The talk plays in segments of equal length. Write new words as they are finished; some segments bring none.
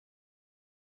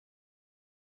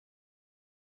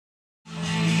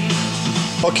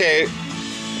Okay,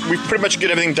 we pretty much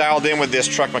get everything dialed in with this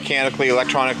truck mechanically,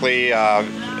 electronically.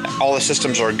 All the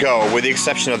systems are go, with the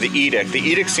exception of the EDIC. The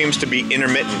EDIC seems to be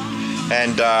intermittent,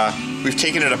 and we've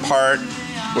taken it apart.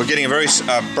 We're getting a very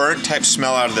burnt type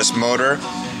smell out of this motor.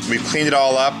 We've cleaned it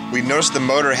all up. We've noticed the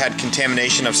motor had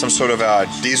contamination of some sort of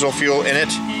diesel fuel in it.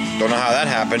 Don't know how that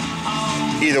happened.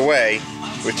 Either way,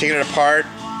 we've taken it apart.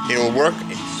 It will work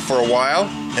for a while,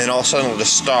 and then all of a sudden it'll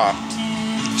just stop.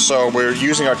 So we're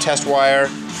using our test wire,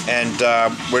 and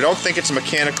we don't think it's a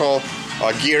mechanical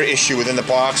gear issue within the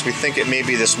box. We think it may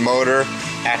be this motor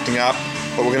acting up,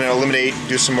 but we're going to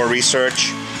do some more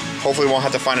research. Hopefully we won't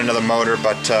have to find another motor,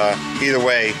 but either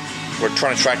way, we're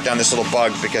trying to track down this little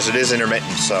bug because it is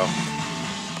intermittent. So